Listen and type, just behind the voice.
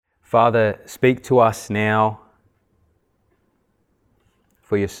Father, speak to us now,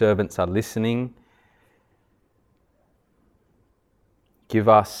 for your servants are listening. Give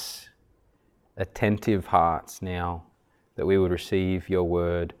us attentive hearts now, that we would receive your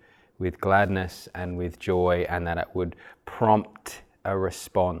word with gladness and with joy, and that it would prompt a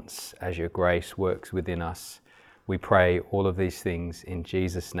response as your grace works within us. We pray all of these things in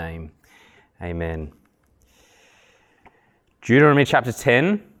Jesus' name. Amen. Deuteronomy chapter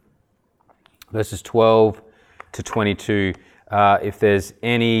 10, verses 12 to 22. If there's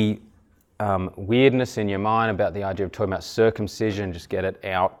any weirdness in your mind about the idea of talking about circumcision, just get it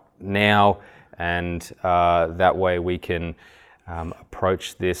out now, and that way we can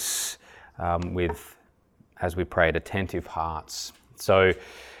approach this with, as we prayed, attentive hearts. So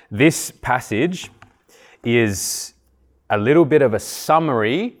this passage is a little bit of a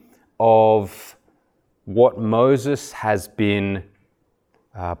summary of what Moses has been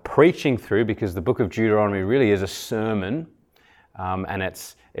preaching through, because the book of Deuteronomy really is a sermon, and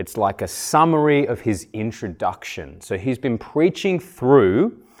it's like a summary of his introduction. So he's been preaching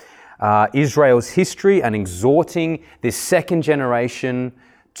through Israel's history and exhorting this second generation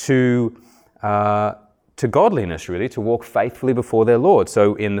to godliness, really, to walk faithfully before their Lord.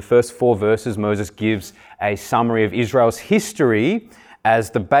 So in the first 4 verses, Moses gives a summary of Israel's history as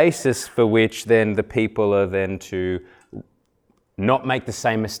the basis for which then the people are then to not make the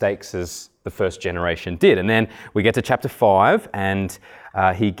same mistakes as the first generation did. And then we get to chapter 5, and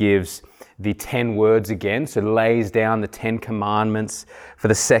he gives the 10 words again, so lays down the 10 commandments for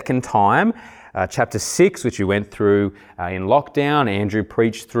the second time. Chapter 6, which we went through in lockdown, Andrew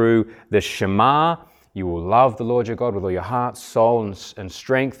preached through the Shema. You will love the Lord your God with all your heart, soul, and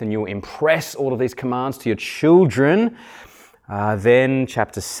strength, and you will impress all of these commands to your children. Then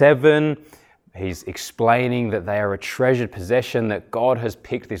chapter 7, he's explaining that they are a treasured possession, that God has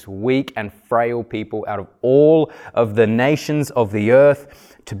picked this weak and frail people out of all of the nations of the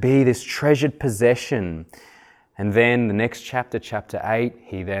earth to be this treasured possession. And then the next chapter, chapter 8,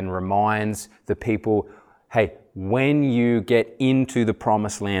 he then reminds the people, hey, when you get into the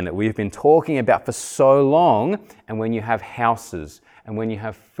promised land that we've been talking about for so long, and when you have houses, and when you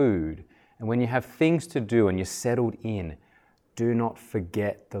have food, and when you have things to do, and you're settled in, do not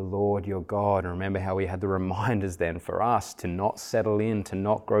forget the Lord your God. And remember how we had the reminders then for us to not settle in, to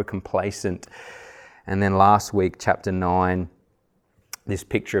not grow complacent. And then last week, chapter 9, this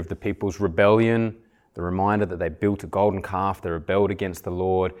picture of the people's rebellion, the reminder that they built a golden calf, they rebelled against the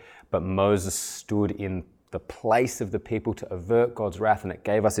Lord, but Moses stood in the place of the people to avert God's wrath, and it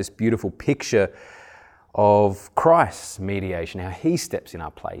gave us this beautiful picture of Christ's mediation, how he steps in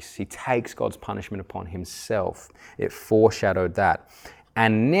our place. He takes God's punishment upon himself. It foreshadowed that.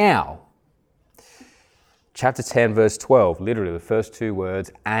 And now, chapter 10, verse 12, literally the first 2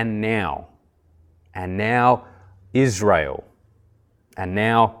 words, and now Israel, and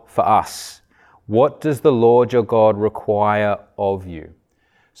now for us. What does the Lord your God require of you?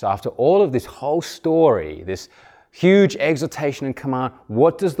 So after all of this whole story, this huge exhortation and command,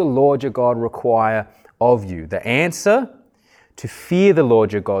 what does the Lord your God require of you? The answer: to fear the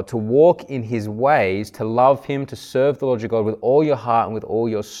Lord your God, to walk in his ways, to love him, to serve the Lord your God with all your heart and with all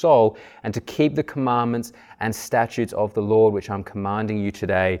your soul, and to keep the commandments and statutes of the Lord, which I'm commanding you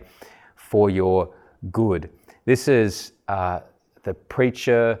today for your good. This is the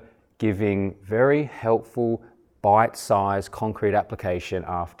preacher giving very helpful, bite-sized, concrete application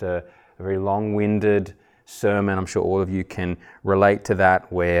after a very long-winded sermon. I'm sure all of you can relate to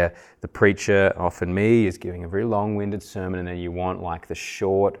that, where the preacher, often me, is giving a very long-winded sermon, and then you want like the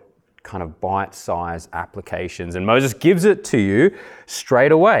short, kind of bite-sized applications. And Moses gives it to you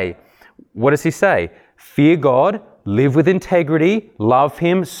straight away. What does he say? Fear God, live with integrity, love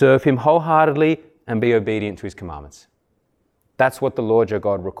him, serve him wholeheartedly, and be obedient to his commandments. That's what the Lord your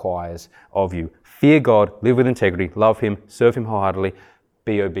God requires of you. Fear God, live with integrity, love him, serve him wholeheartedly,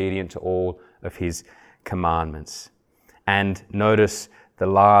 be obedient to all of his commandments. And notice the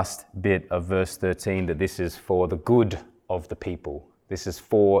last bit of verse 13, that this is for the good of the people. This is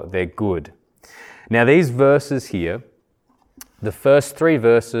for their good. Now these verses here, the first 3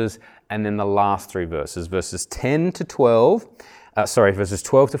 verses and then the last 3 verses, verses 10 to 12, verses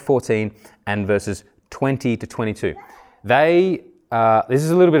 12 to 14 and verses 20 to 22. This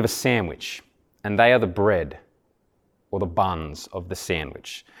is a little bit of a sandwich, and they are the bread or the buns of the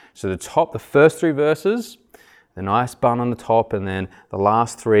sandwich. So the first 3 verses, the nice bun on the top, and then the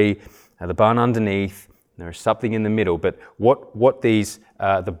last 3, the bun underneath. There is something in the middle. But what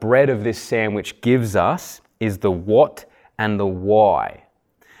the bread of this sandwich gives us is the what and the why.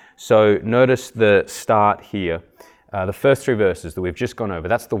 So notice the start here. the first 3 verses that we've just gone over,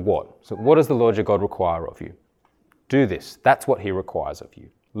 that's the what. So what does the Lord your God require of you? Do this. That's what he requires of you.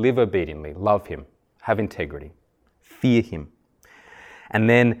 Live obediently, love him, have integrity, fear him. And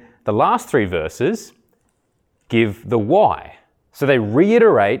then the last 3 verses give the why. So they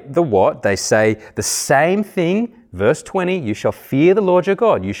reiterate the what. They say the same thing. Verse 20, you shall fear the Lord your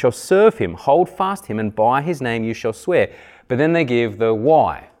God. You shall serve him, hold fast him, and by his name you shall swear. But then they give the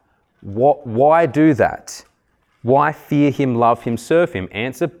why. Why do that? Why fear him, love him, serve him?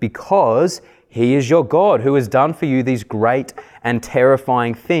 Answer, because he is your God who has done for you these great and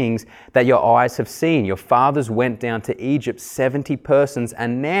terrifying things that your eyes have seen. Your fathers went down to Egypt, 70 persons,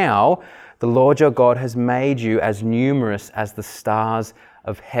 and now the Lord your God has made you as numerous as the stars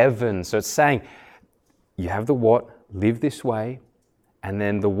of heaven. So it's saying, you have the what, live this way, and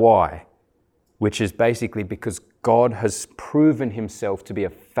then the why, which is basically because God has proven himself to be a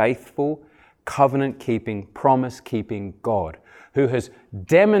faithful, covenant-keeping, promise-keeping God who has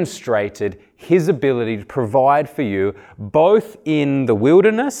demonstrated his ability to provide for you both in the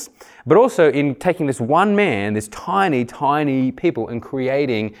wilderness, but also in taking this one man, this tiny, tiny people, and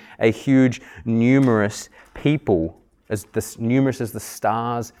creating a huge, numerous people, as numerous as the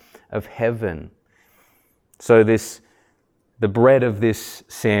stars of heaven. So the bread of this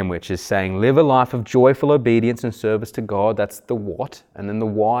sandwich is saying, live a life of joyful obedience and service to God. That's the what. And then the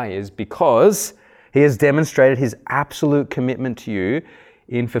why is because he has demonstrated his absolute commitment to you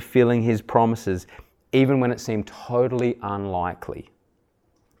in fulfilling his promises, even when it seemed totally unlikely.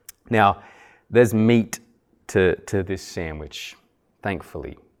 Now, there's meat to this sandwich,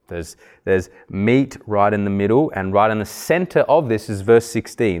 thankfully. There's meat right in the middle, and right in the center of this is verse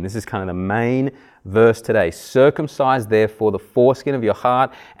 16. This is kind of the main verse today. Circumcise therefore the foreskin of your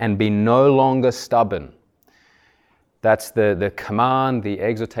heart and be no longer stubborn. That's the command, the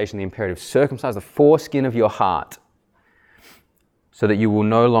exhortation, the imperative. Circumcise the foreskin of your heart so that you will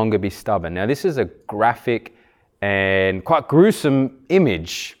no longer be stubborn. Now, this is a graphic and quite gruesome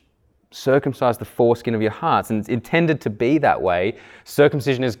image. Circumcise the foreskin of your hearts. And it's intended to be that way.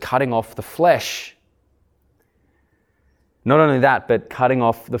 Circumcision is cutting off the flesh. Not only that, but cutting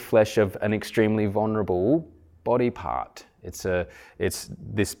off the flesh of an extremely vulnerable body part.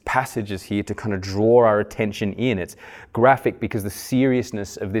 This passage is here to kind of draw our attention in. It's graphic because the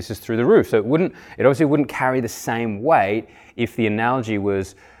seriousness of this is through the roof. So it obviously wouldn't carry the same weight if the analogy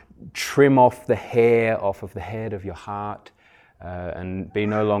was trim off the hair off of the head of your heart and be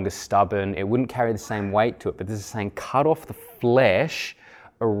no longer stubborn. It wouldn't carry the same weight to it. But this is saying cut off the flesh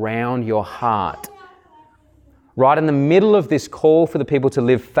around your heart. Right in the middle of this call for the people to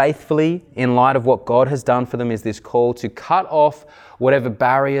live faithfully in light of what God has done for them is this call to cut off whatever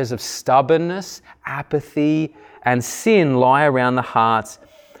barriers of stubbornness, apathy, and sin lie around the hearts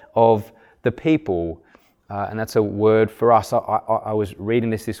of the people. And that's a word for us. I was reading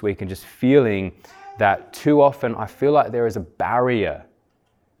this week and just feeling that too often I feel like there is a barrier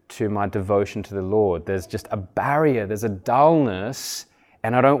to my devotion to the Lord. There's just a barrier, there's a dullness,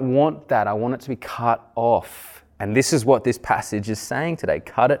 and I don't want that. I want it to be cut off. And this is what this passage is saying today.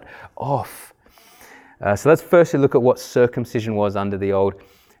 Cut it off. So let's firstly look at what circumcision was under the old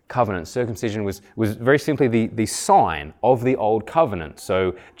covenant. Circumcision was very simply the sign of the old covenant.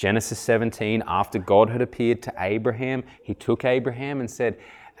 So Genesis 17, after God had appeared to Abraham, he took Abraham and said,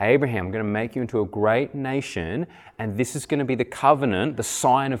 Abraham, I'm going to make you into a great nation, and this is going to be the covenant, the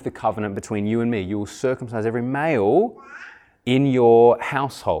sign of the covenant between you and me. You will circumcise every male in your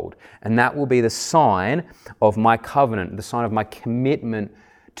household, and that will be the sign of my covenant, the sign of my commitment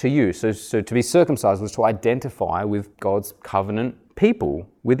to you. So to be circumcised was to identify with God's covenant people,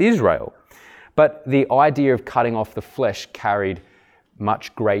 with Israel. But the idea of cutting off the flesh carried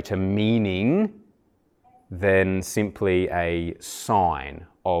much greater meaning than simply a sign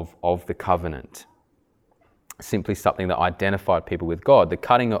of the covenant. Simply something that identified people with God. The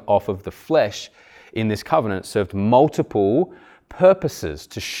cutting off of the flesh in this covenant served multiple purposes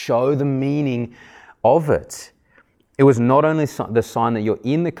to show the meaning of it. It was not only the sign that you're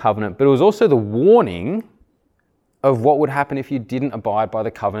in the covenant, but it was also the warning of what would happen if you didn't abide by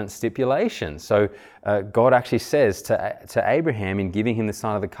the covenant stipulations. So God actually says to Abraham in giving him the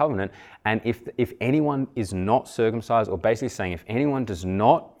sign of the covenant, and if anyone is not circumcised, or basically saying if anyone does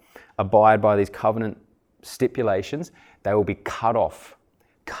not abide by these covenant stipulations, they will be cut off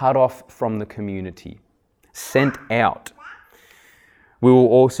from the community, sent out. We will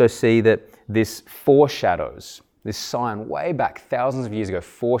also see that this sign way back thousands of years ago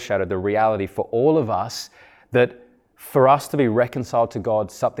foreshadowed the reality for all of us that for us to be reconciled to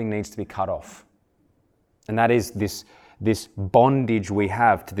God, something needs to be cut off. And that is this bondage we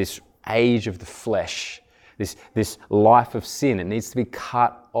have to this age of the flesh, this life of sin. It needs to be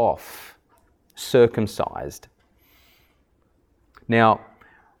cut off, circumcised. Now,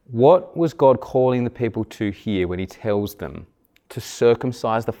 what was God calling the people to here when he tells them to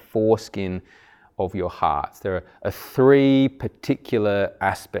circumcise the foreskin of your hearts? There are three particular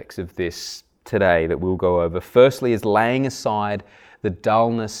aspects of this today that we'll go over. Firstly is laying aside the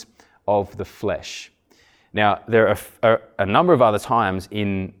dullness of the flesh. Now, there are a number of other times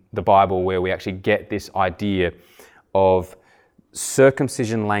in the Bible where we actually get this idea of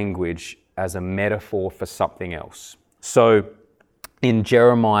circumcision language as a metaphor for something else. So in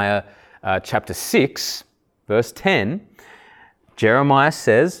Jeremiah chapter 6, verse 10, Jeremiah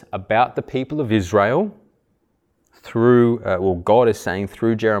says about the people of Israel, God is saying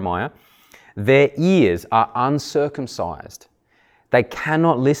through Jeremiah, their ears are uncircumcised. They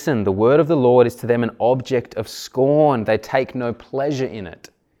cannot listen. The word of the Lord is to them an object of scorn. They take no pleasure in it.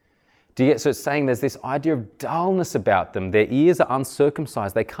 So it's saying there's this idea of dullness about them. Their ears are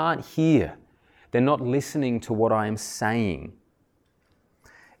uncircumcised. They can't hear. They're not listening to what I am saying.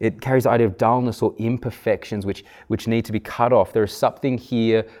 It carries the idea of dullness or imperfections which need to be cut off. There is something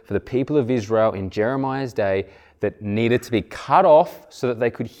here for the people of Israel in Jeremiah's day that needed to be cut off so that they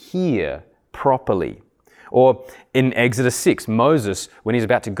could hear properly. Or in Exodus 6, Moses, when he's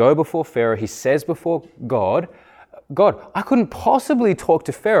about to go before Pharaoh, he says before God, I couldn't possibly talk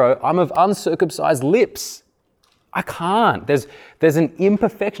to Pharaoh. I'm of uncircumcised lips. I can't. There's an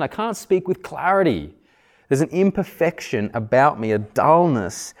imperfection. I can't speak with clarity. There's an imperfection about me, a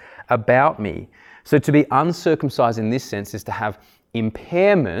dullness about me. So to be uncircumcised in this sense is to have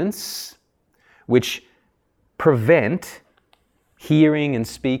impairments which prevent hearing and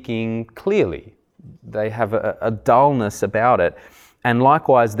speaking clearly. They have a dullness about it. And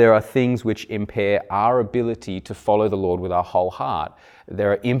likewise, there are things which impair our ability to follow the Lord with our whole heart.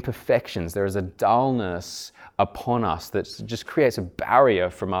 There are imperfections. There is a dullness upon us that just creates a barrier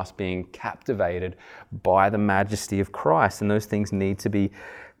from us being captivated by the majesty of Christ. And those things need to be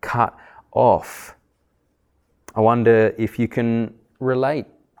cut off. I wonder if you can relate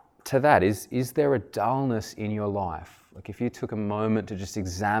to that. Is there a dullness in your life? Like if you took a moment to just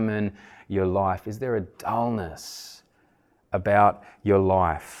examine your life, is there a dullness about your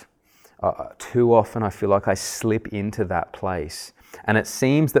life? Too often I feel like I slip into that place. And it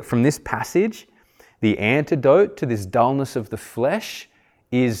seems that from this passage, the antidote to this dullness of the flesh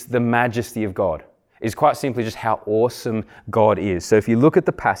is the majesty of God. Is quite simply just how awesome God is. So if you look at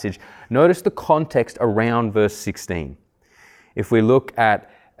the passage, notice the context around verse 16. If we look at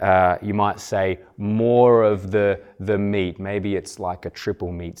you might say more of the meat. Maybe it's like a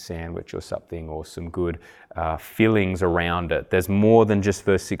triple meat sandwich or something, or some good fillings around it. There's more than just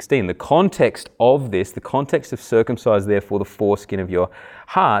verse 16. The context of this, the context of circumcise, therefore, the foreskin of your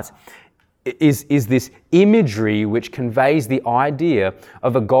heart, is this imagery which conveys the idea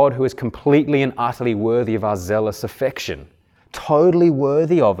of a God who is completely and utterly worthy of our zealous affection. Totally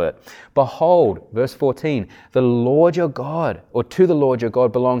worthy of it. Behold, verse 14, the Lord your God, or to the Lord your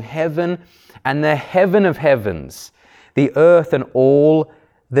God belong heaven and the heaven of heavens, the earth and all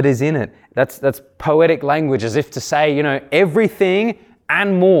that is in it. That's poetic language, as if to say, everything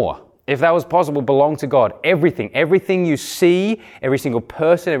and more, if that was possible, belong to God. Everything you see, every single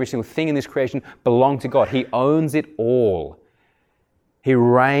person, every single thing in this creation belong to God. He owns it all. He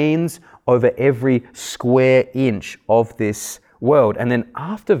reigns over every square inch of this world. And then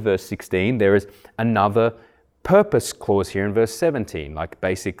after verse 16, there is another purpose clause here in verse 17. Like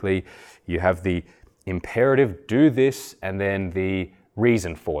basically, you have the imperative, do this, and then the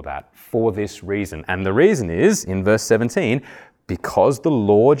reason for that, for this reason. And the reason is, in verse 17, because the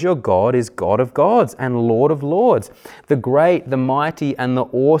Lord your God is God of gods and Lord of lords, the great, the mighty, and the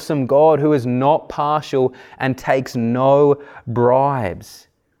awesome God who is not partial and takes no bribes.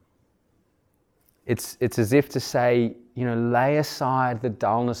 It's as if to say, lay aside the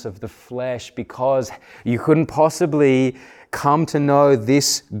dullness of the flesh, because you couldn't possibly come to know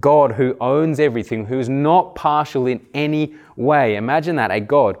this God who owns everything, who is not partial in any way. Imagine that, a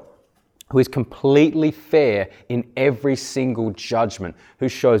God who is completely fair in every single judgment, who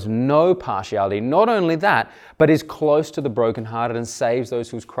shows no partiality. Not only that, but is close to the brokenhearted and saves those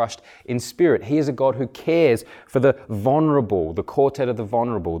who is crushed in spirit. He is a God who cares for the vulnerable, the quartet of the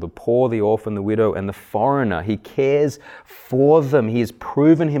vulnerable, the poor, the orphan, the widow, and the foreigner. He cares for them. He has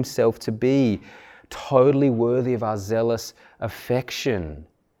proven himself to be totally worthy of our zealous affection,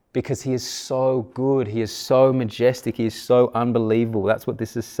 because he is so good, he is so majestic, he is so unbelievable. That's what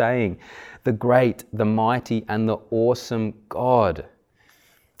this is saying. The great, the mighty, and the awesome God.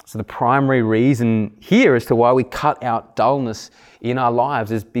 So the primary reason here as to why we cut out dullness in our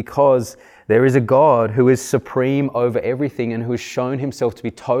lives is because There is a God who is supreme over everything and who has shown himself to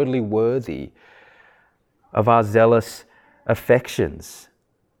be totally worthy of our zealous affections,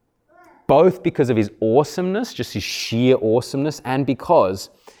 both because of his awesomeness, just his sheer awesomeness, and because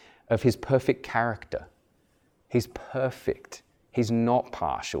of his perfect character. He's perfect. He's not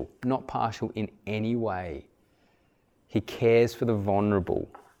partial in any way. He cares for the vulnerable.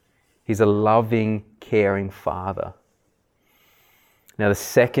 He's a loving, caring Father. Now, the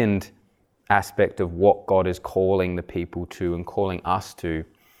second aspect of what God is calling the people to and calling us to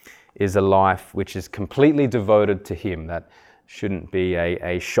is a life which is completely devoted to him. That shouldn't be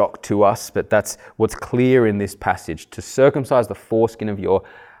a shock to us, but that's what's clear in this passage. To circumcise the foreskin of your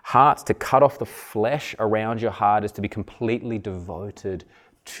hearts, to cut off the flesh around your heart, is to be completely devoted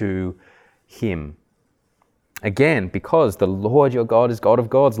to him. Again, because the Lord your God is God of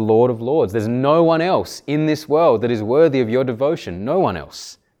gods, Lord of lords. There's no one else in this world that is worthy of your devotion. No one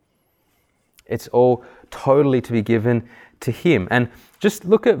else. It's all totally to be given to him. And just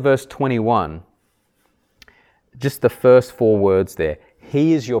look at verse 21. Just the first 4 words there.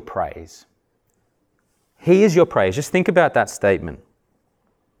 He is your praise. He is your praise. Just think about that statement.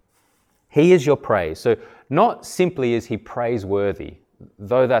 He is your praise. So not simply is he praiseworthy,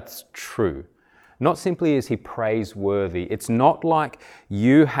 though that's true. Not simply is he praiseworthy. It's not like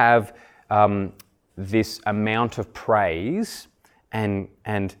you have this amount of praise and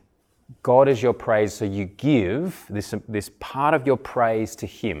God is your praise, so you give this part of your praise to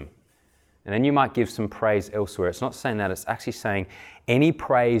him. And then you might give some praise elsewhere. It's not saying that. It's actually saying any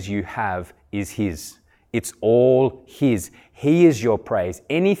praise you have is his. It's all his. He is your praise.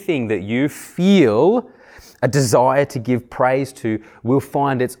 Anything that you feel a desire to give praise to will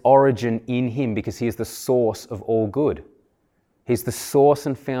find its origin in him, because he is the source of all good. He's the source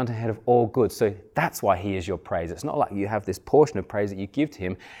and fountainhead of all good. So that's why he is your praise. It's not like you have this portion of praise that you give to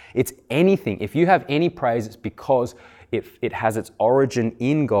him. It's anything. If you have any praise, it's because it has its origin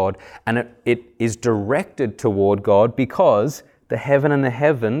in God, and it is directed toward God, because the heaven and the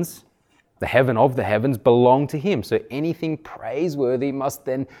heavens, the heaven of the heavens, belong to him. So anything praiseworthy must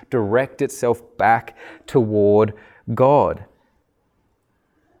then direct itself back toward God.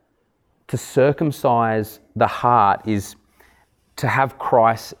 To circumcise the heart is to have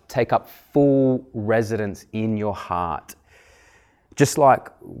Christ take up full residence in your heart. Just like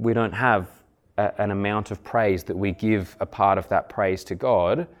we don't have an amount of praise that we give a part of that praise to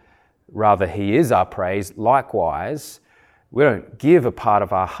God, rather he is our praise. Likewise, we don't give a part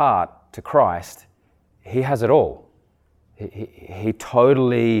of our heart to Christ. He has it all. He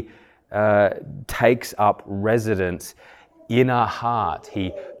totally takes up residence in our heart.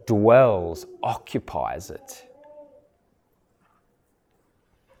 He dwells, occupies it.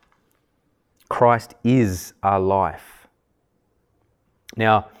 Christ is our life.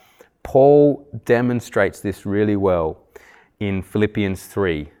 Now, Paul demonstrates this really well in Philippians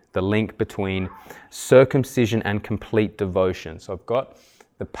 3, the link between circumcision and complete devotion. So I've got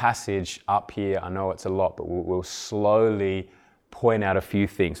the passage up here. I know it's a lot, but we'll slowly point out a few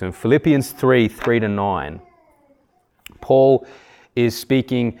things. So in Philippians 3, 3-9, Paul is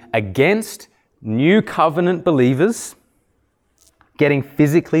speaking against new covenant believers getting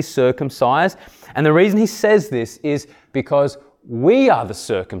physically circumcised. And the reason he says this is because we are the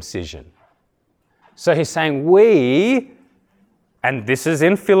circumcision. So he's saying we, and this is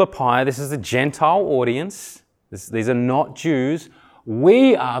in Philippi, this is a Gentile audience, these are not Jews,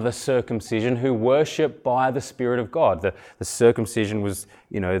 we are the circumcision who worship by the Spirit of God. The circumcision was,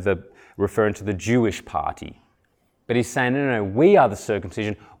 referring to the Jewish party. But he's saying, no, we are the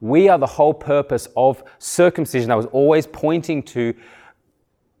circumcision. We are the whole purpose of circumcision. That was always pointing to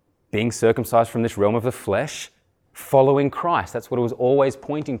being circumcised from this realm of the flesh, following Christ. That's what it was always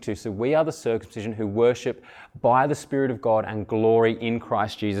pointing to. So we are the circumcision who worship by the Spirit of God and glory in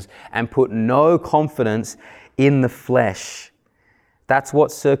Christ Jesus and put no confidence in the flesh. That's what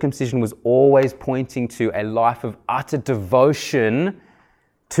circumcision was always pointing to, a life of utter devotion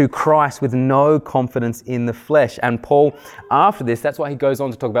to Christ with no confidence in the flesh. And Paul, after this, that's why he goes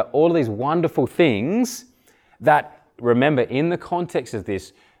on to talk about all of these wonderful things that, remember, in the context of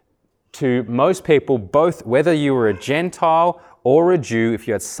this, to most people, both whether you were a Gentile or a Jew, if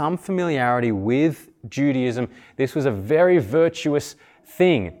you had some familiarity with Judaism, this was a very virtuous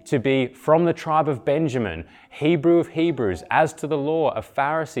thing to be from the tribe of Benjamin, Hebrew of Hebrews, as to the law, a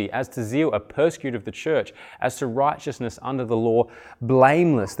Pharisee, as to zeal, a persecutor of the church, as to righteousness under the law,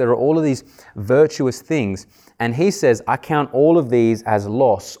 blameless. There are all of these virtuous things. And he says, I count all of these as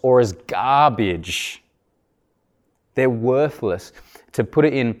loss or as garbage. They're worthless. To put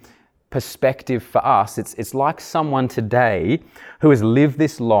it in perspective for us, it's like someone today who has lived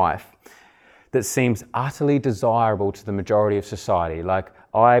this life that seems utterly desirable to the majority of society. Like,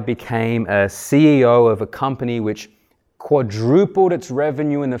 I became a CEO of a company which quadrupled its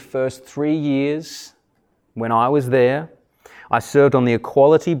revenue in the first 3 years when I was there. I served on the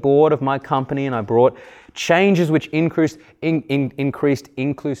equality board of my company, and I brought changes which increased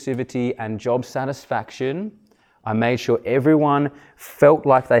inclusivity and job satisfaction. I made sure everyone felt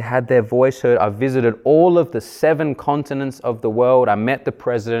like they had their voice heard. I visited all of the 7 continents of the world. I met the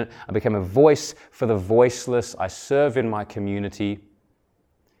president. I became a voice for the voiceless. I serve in my community.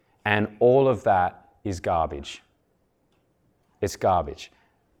 And all of that is garbage. It's garbage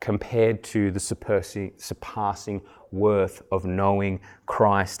compared to the surpassing worth of knowing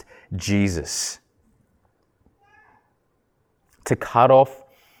Christ Jesus. To cut off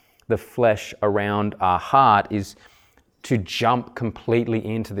the flesh around our heart is to jump completely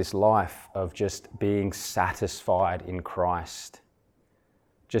into this life of just being satisfied in Christ.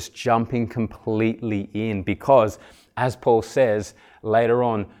 Just jumping completely in, because, as Paul says later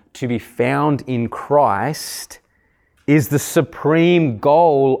on, to be found in Christ is the supreme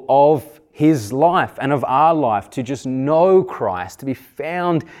goal of his life and of our life, to just know Christ, to be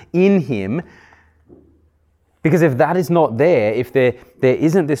found in him. Because if that is not there, if there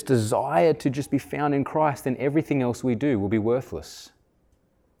isn't this desire to just be found in Christ, then everything else we do will be worthless.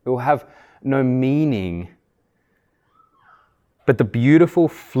 It will have no meaning. But the beautiful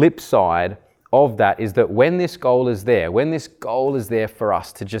flip side of that is that when this goal is there, for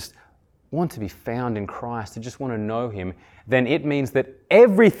us to just want to be found in Christ, to just want to know him, then it means that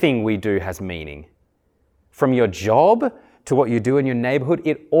everything we do has meaning. From your job to what you do in your neighborhood,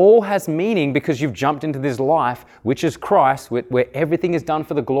 it all has meaning because you've jumped into this life, which is Christ, where everything is done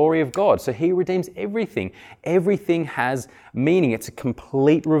for the glory of God. So he redeems everything. Everything has meaning. It's a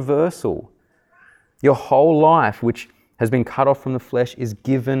complete reversal. Your whole life, which has been cut off from the flesh, is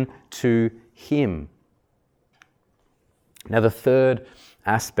given to him. Now, the third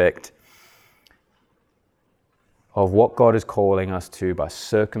aspect of what God is calling us to by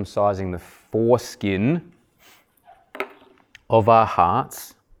circumcising the foreskin of our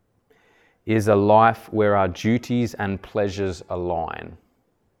hearts is a life where our duties and pleasures align.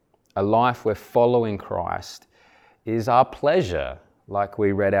 A life where following Christ is our pleasure, like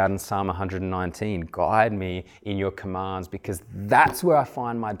we read out in Psalm 119. Guide me in your commands, because that's where I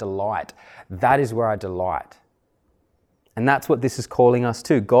find my delight. That is where I delight. And that's what this is calling us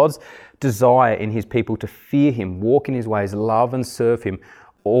to. God's desire in his people to fear him, walk in his ways, love and serve him,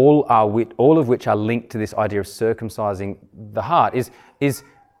 all of which are linked to this idea of circumcising the heart, is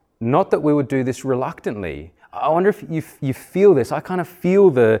not that we would do this reluctantly. I wonder if you feel this. I kind of feel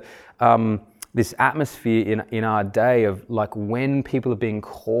this atmosphere in our day of, like, when people are being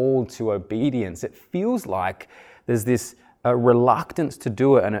called to obedience, it feels like there's this reluctance to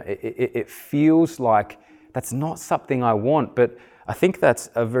do it, and it feels like that's not something I want. But I think that's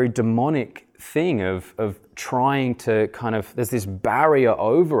a very demonic thing of trying to there's this barrier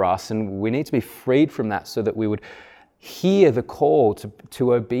over us, and we need to be freed from that so that we would hear the call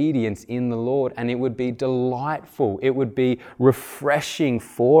to obedience in the Lord, and it would be delightful. It would be refreshing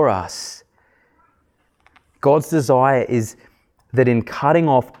for us. God's desire is that in cutting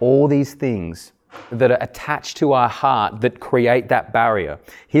off all these things that are attached to our heart that create that barrier,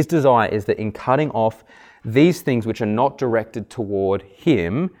 his desire is that in cutting off these things which are not directed toward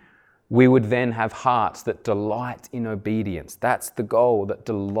him, we would then have hearts that delight in obedience. That's the goal, that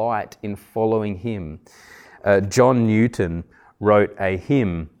delight in following him. John Newton wrote a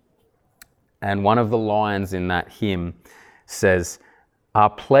hymn, and one of the lines in that hymn says, "Our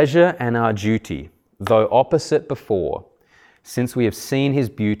pleasure and our duty, though opposite before, since we have seen his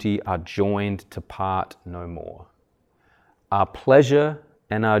beauty, are joined to part no more." Our pleasure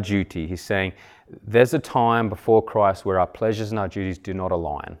and our duty. He's saying there's a time before Christ where our pleasures and our duties do not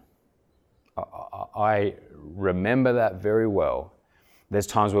align. I remember that very well. There's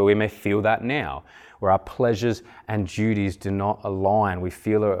times where we may feel that now, where our pleasures and duties do not align. We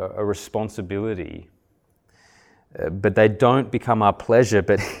feel a responsibility. But they don't become our pleasure.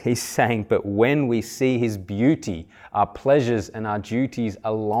 But he's saying, but when we see his beauty, our pleasures and our duties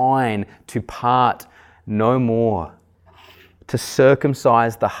align to part no more. To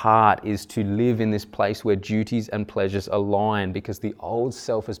circumcise the heart is to live in this place where duties and pleasures align, because the old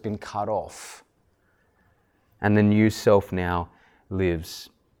self has been cut off and the new self now lives.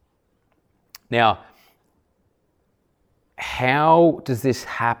 Now, how does this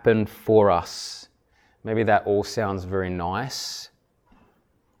happen for us? Maybe that all sounds very nice.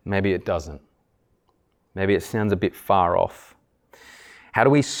 Maybe it doesn't. Maybe it sounds a bit far off. How do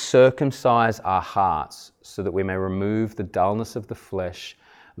we circumcise our hearts so that we may remove the dullness of the flesh,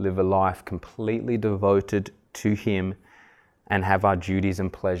 live a life completely devoted to Him, and have our duties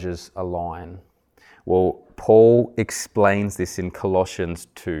and pleasures align? Well, Paul explains this in Colossians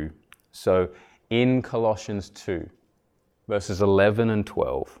 2. So in Colossians 2, verses 11 and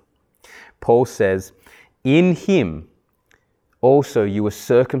 12, Paul says, "In Him also you were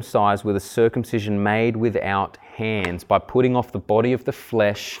circumcised with a circumcision made without hands, by putting off the body of the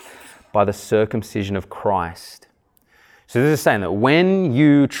flesh by the circumcision of Christ." So this is saying that when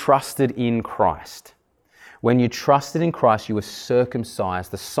you trusted in Christ, you were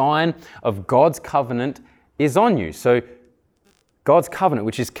circumcised. The sign of God's covenant is on you. So God's covenant,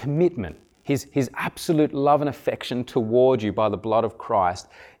 which is commitment, His absolute love and affection toward you by the blood of Christ,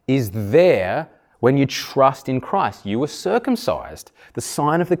 is there when you trust in Christ. You were circumcised. The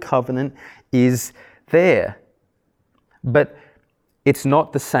sign of the covenant is there. But it's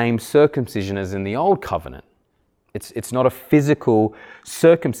not the same circumcision as in the old covenant. It's not a physical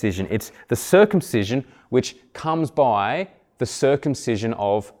circumcision. It's the circumcision which comes by the circumcision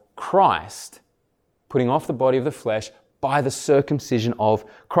of Christ, putting off the body of the flesh by the circumcision of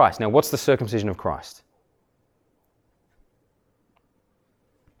Christ. Now, what's the circumcision of Christ?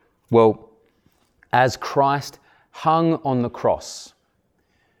 Well, as Christ hung on the cross,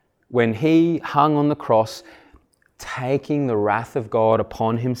 when He hung on the cross, taking the wrath of God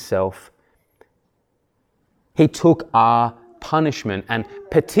upon Himself, He took our punishment, and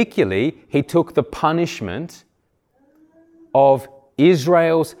particularly He took the punishment of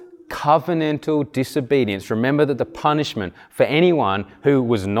Israel's covenantal disobedience. Remember that the punishment for anyone who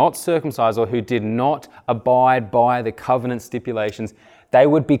was not circumcised or who did not abide by the covenant stipulations, they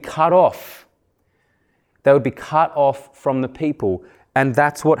would be cut off. They would be cut off from the people. And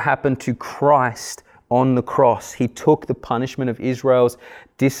that's what happened to Christ on the cross. He took the punishment of Israel's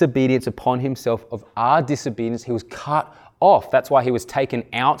disobedience upon Himself, of our disobedience. He was cut off. That's why He was taken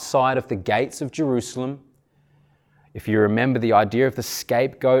outside of the gates of Jerusalem. If you remember the idea of the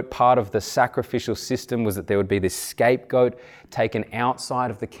scapegoat, part of the sacrificial system was that there would be this scapegoat taken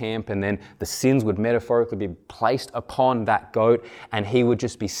outside of the camp, and then the sins would metaphorically be placed upon that goat, and he would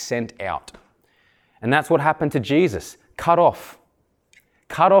just be sent out. And that's what happened to Jesus. Cut off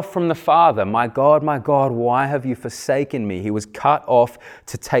from the Father. My God, why have you forsaken me? He was cut off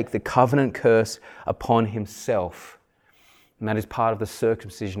to take the covenant curse upon Himself. And that is part of the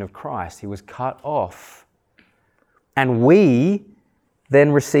circumcision of Christ. He was cut off. And we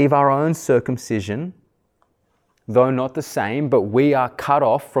then receive our own circumcision, though not the same, but we are cut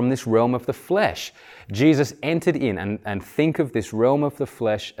off from this realm of the flesh. Jesus entered in, and think of this realm of the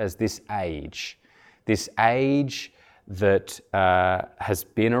flesh as this age that has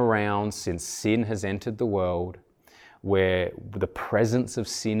been around since sin has entered the world, where the presence of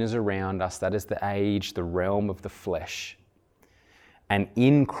sin is around us. That is the age, the realm of the flesh. And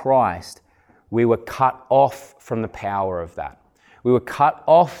in Christ, we were cut off from the power of that. We were cut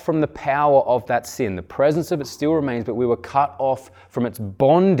off from the power of that sin. The presence of it still remains, but we were cut off from its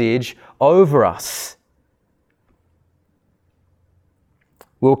bondage over us.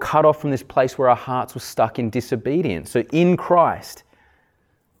 We were cut off from this place where our hearts were stuck in disobedience. So in Christ,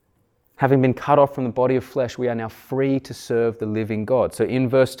 having been cut off from the body of flesh, we are now free to serve the living God. So in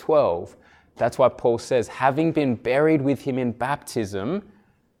verse 12, that's why Paul says, having been buried with Him in baptism,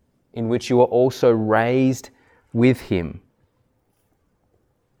 in which you were also raised with Him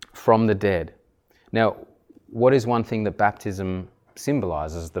from the dead. Now, what is one thing that baptism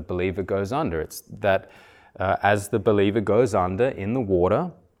symbolizes? The believer goes under. It's that as the believer goes under in the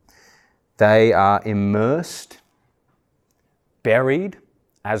water, they are immersed, buried,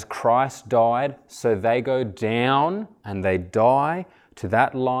 as Christ died, so they go down and they die to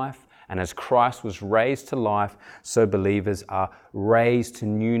that life. And as Christ was raised to life, so believers are raised to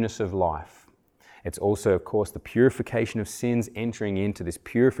newness of life. It's also, of course, the purification of sins, entering into this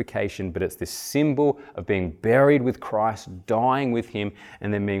purification, but it's this symbol of being buried with Christ, dying with Him,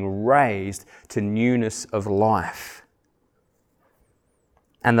 and then being raised to newness of life.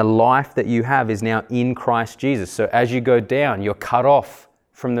 And the life that you have is now in Christ Jesus. So as you go down, you're cut off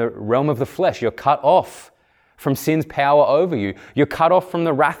from the realm of the flesh. You're cut off from sin's power over you. You're cut off from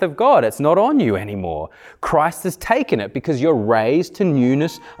the wrath of God. It's not on you anymore. Christ has taken it because you're raised to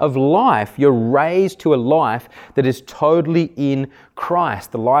newness of life. You're raised to a life that is totally in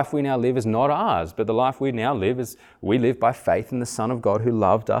Christ. The life we now live is not ours, but the life we now live is we live by faith in the Son of God who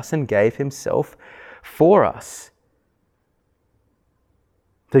loved us and gave Himself for us.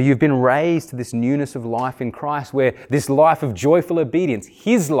 So you've been raised to this newness of life in Christ, where this life of joyful obedience,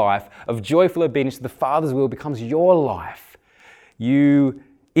 His life of joyful obedience to the Father's will, becomes your life. You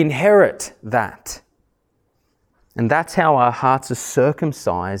inherit that. And that's how our hearts are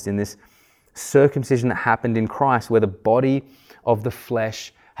circumcised in this circumcision that happened in Christ, where the body of the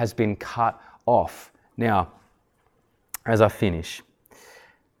flesh has been cut off. Now, as I finish,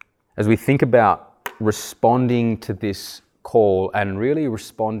 as we think about responding to this call and really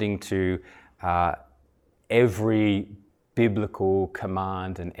responding to every biblical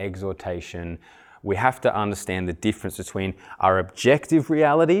command and exhortation, we have to understand the difference between our objective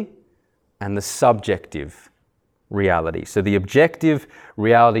reality and the subjective reality. So the objective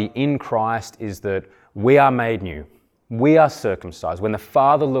reality in Christ is that we are made new. We are circumcised. When the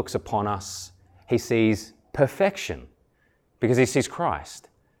Father looks upon us, he sees perfection because he sees Christ.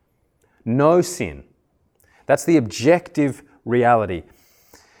 No sin. That's the objective reality.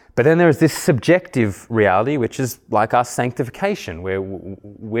 But then there is this subjective reality, which is like our sanctification, where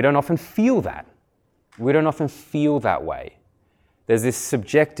we don't often feel that. We don't often feel that way. There's this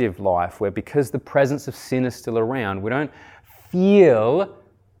subjective life where, because the presence of sin is still around, we don't feel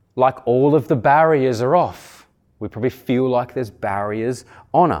like all of the barriers are off. We probably feel like there's barriers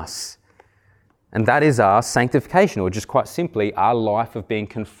on us. And that is our sanctification, or just quite simply, our life of being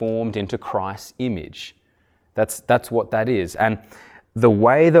conformed into Christ's image. That's what that is. And the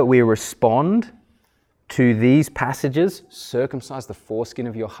way that we respond to these passages, circumcise the foreskin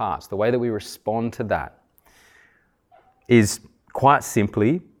of your hearts, the way that we respond to that is quite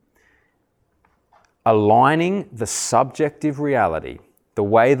simply aligning the subjective reality, the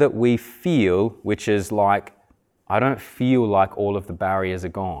way that we feel, which is like, I don't feel like all of the barriers are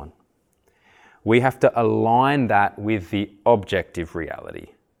gone. We have to align that with the objective reality.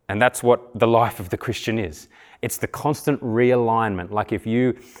 And that's what the life of the Christian is. It's the constant realignment. Like if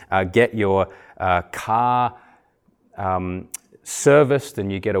you get your car serviced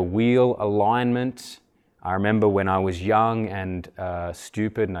and you get a wheel alignment. I remember when I was young and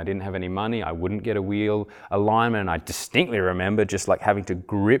stupid and I didn't have any money, I wouldn't get a wheel alignment. And I distinctly remember just like having to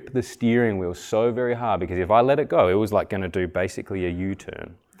grip the steering wheel so very hard, because if I let it go, it was like going to do basically a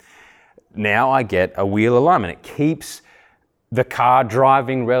U-turn. Now I get a wheel alignment. It keeps the car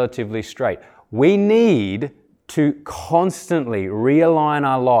driving relatively straight. We need to constantly realign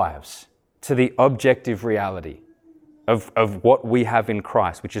our lives to the objective reality of what we have in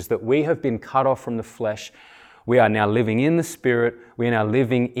Christ, which is that we have been cut off from the flesh. We are now living in the Spirit. We are now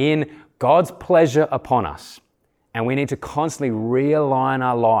living in God's pleasure upon us. And we need to constantly realign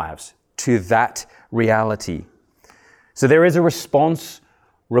our lives to that reality. So there is a response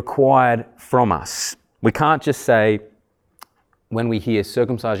required from us. We can't just say, when we hear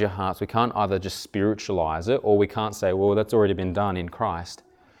circumcise your hearts, we can't either just spiritualize it, or we can't say, well, that's already been done in Christ.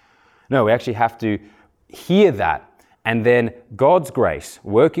 No, we actually have to hear that. And then God's grace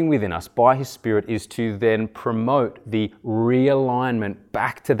working within us by His Spirit is to then promote the realignment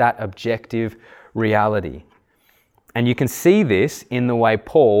back to that objective reality. And you can see this in the way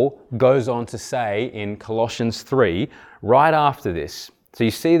Paul goes on to say in Colossians 3, right after this. So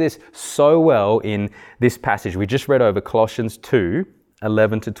you see this so well in this passage. We just read over Colossians 2,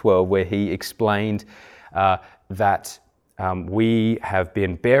 11 to 12, where he explained that we have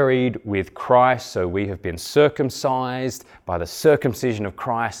been buried with Christ, so we have been circumcised by the circumcision of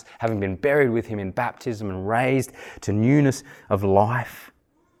Christ, having been buried with Him in baptism and raised to newness of life.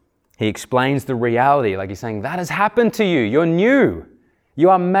 He explains the reality, like he's saying, that has happened to you. You're new.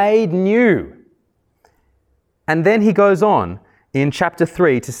 You are made new. And then he goes on in chapter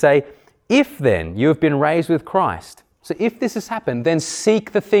 3 to say, if then you have been raised with Christ, so if this has happened, then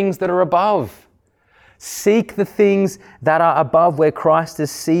seek the things that are above. Seek the things that are above where Christ is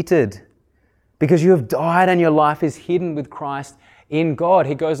seated, because you have died and your life is hidden with Christ in God.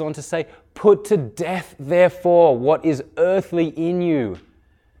 He goes on to say, put to death, therefore, what is earthly in you: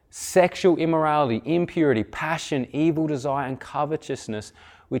 sexual immorality, impurity, passion, evil desire, and covetousness,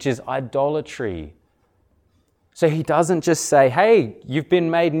 which is idolatry. So he doesn't just say, hey, you've been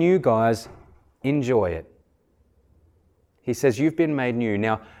made new, guys, enjoy it. He says, you've been made new.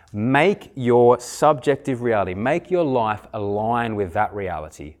 Now, make your subjective reality, make your life align with that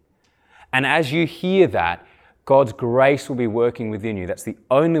reality. And as you hear that, God's grace will be working within you. That's the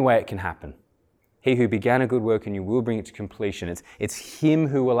only way it can happen. He who began a good work in you will bring it to completion. It's Him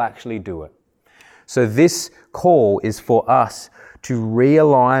who will actually do it. So this call is for us to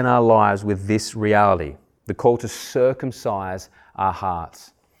realign our lives with this reality, the call to circumcise our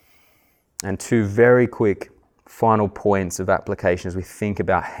hearts. And two very quick final points of application as we think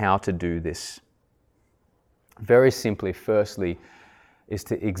about how to do this. Very simply, firstly, is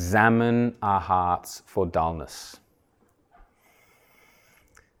to examine our hearts for dullness.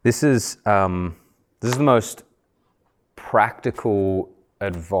 This is the most practical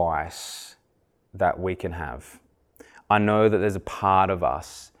advice that we can have. I know that there's a part of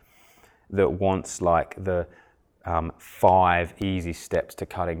us that wants like the 5 easy steps to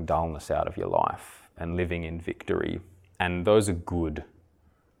cutting dullness out of your life and living in victory. And those are good.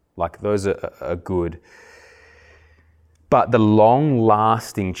 Like those are good. But the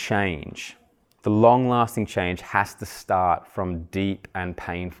long-lasting change has to start from deep and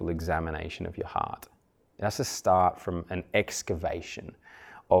painful examination of your heart. It has to start from an excavation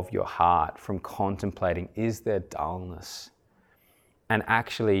of your heart, from contemplating, is there dullness? And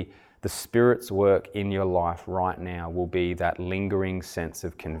actually, the Spirit's work in your life right now will be that lingering sense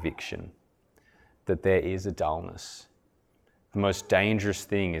of conviction that there is a dullness. The most dangerous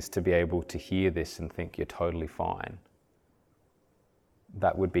thing is to be able to hear this and think you're totally fine.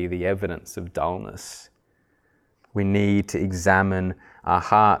 That would be the evidence of dullness. We need to examine our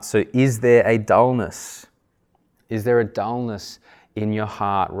heart. So is there a dullness? Is there a dullness in your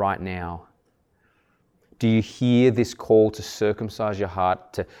heart right now? Do you hear this call to circumcise your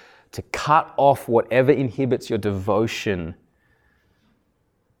heart, to cut off whatever inhibits your devotion?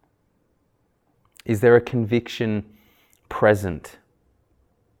 Is there a conviction present?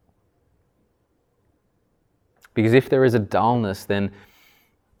 Because if there is a dullness, then,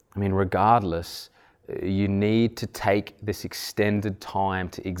 regardless, you need to take this extended time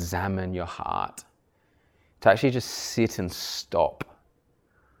to examine your heart, to actually just sit and stop.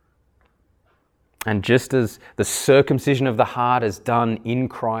 And just as the circumcision of the heart is done in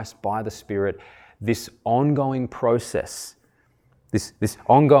Christ by the Spirit, this ongoing process, this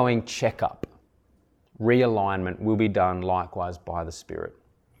ongoing checkup, realignment will be done likewise by the Spirit,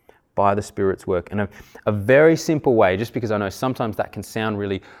 by the Spirit's work. And a very simple way, just because I know sometimes that can sound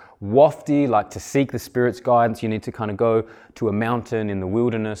really wafty, like to seek the Spirit's guidance, you need to kind of go to a mountain in the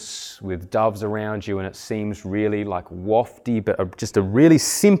wilderness with doves around you, and it seems really like wafty, but just a really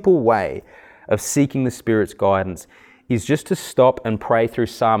simple way of seeking the Spirit's guidance is just to stop and pray through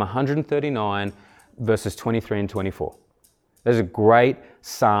Psalm 139, verses 23 and 24. There's a great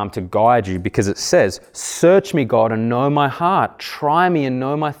psalm to guide you because it says, "Search me, God, and know my heart. Try me and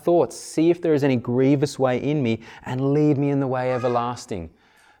know my thoughts. See if there is any grievous way in me and lead me in the way everlasting."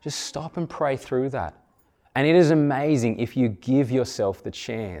 Just stop and pray through that. And it is amazing if you give yourself the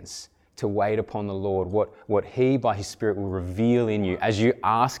chance to wait upon the Lord, what He, by His Spirit, will reveal in you as you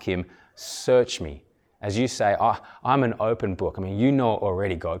ask Him, "Search me." As you say, I'm an open book. You know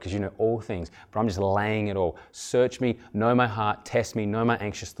already, God, because you know all things, but I'm just laying it all. Search me, know my heart, test me, know my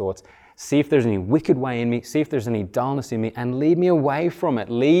anxious thoughts. See if there's any wicked way in me, see if there's any dullness in me, and lead me away from it.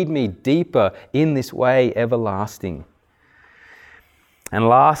 Lead me deeper in this way everlasting. And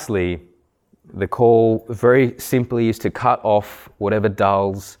lastly, the call very simply is to cut off whatever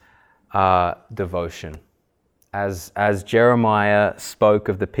dulls devotion. As Jeremiah spoke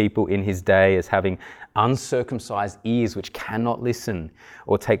of the people in his day as having uncircumcised ears which cannot listen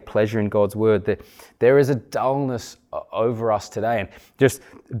or take pleasure in God's word, that there is a dullness over us today. And just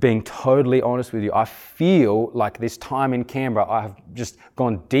being totally honest with you, I feel like this time in Canberra, I have just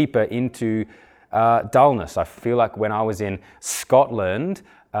gone deeper into dullness. I feel like when I was in Scotland,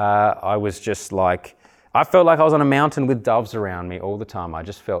 I was just like, I felt like I was on a mountain with doves around me all the time. I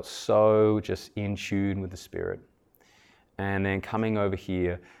just felt so just in tune with the Spirit. And then coming over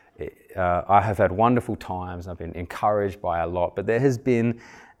here, I have had wonderful times. I've been encouraged by a lot, but there has been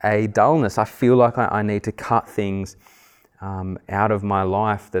a dullness. I feel like I need to cut things out of my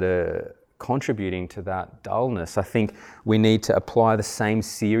life that are contributing to that dullness. I think we need to apply the same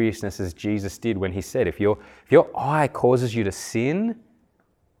seriousness as Jesus did when He said, if your eye causes you to sin,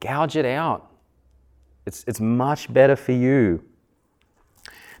 gouge it out. It's much better for you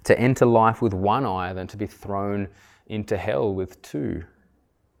to enter life with one eye than to be thrown into hell with two.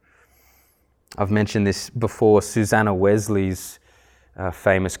 I've mentioned this before, Susanna Wesley's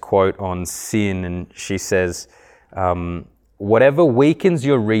famous quote on sin, and she says, "Whatever weakens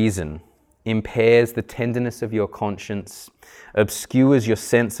your reason, impairs the tenderness of your conscience, obscures your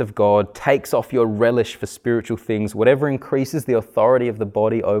sense of God, takes off your relish for spiritual things, whatever increases the authority of the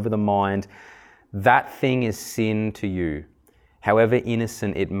body over the mind, that thing is sin to you, however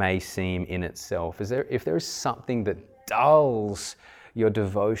innocent it may seem in itself." If there is something that dulls your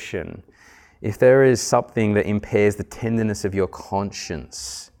devotion, if there is something that impairs the tenderness of your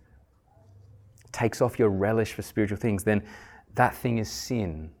conscience, takes off your relish for spiritual things, then that thing is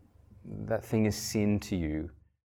sin. That thing is sin to you.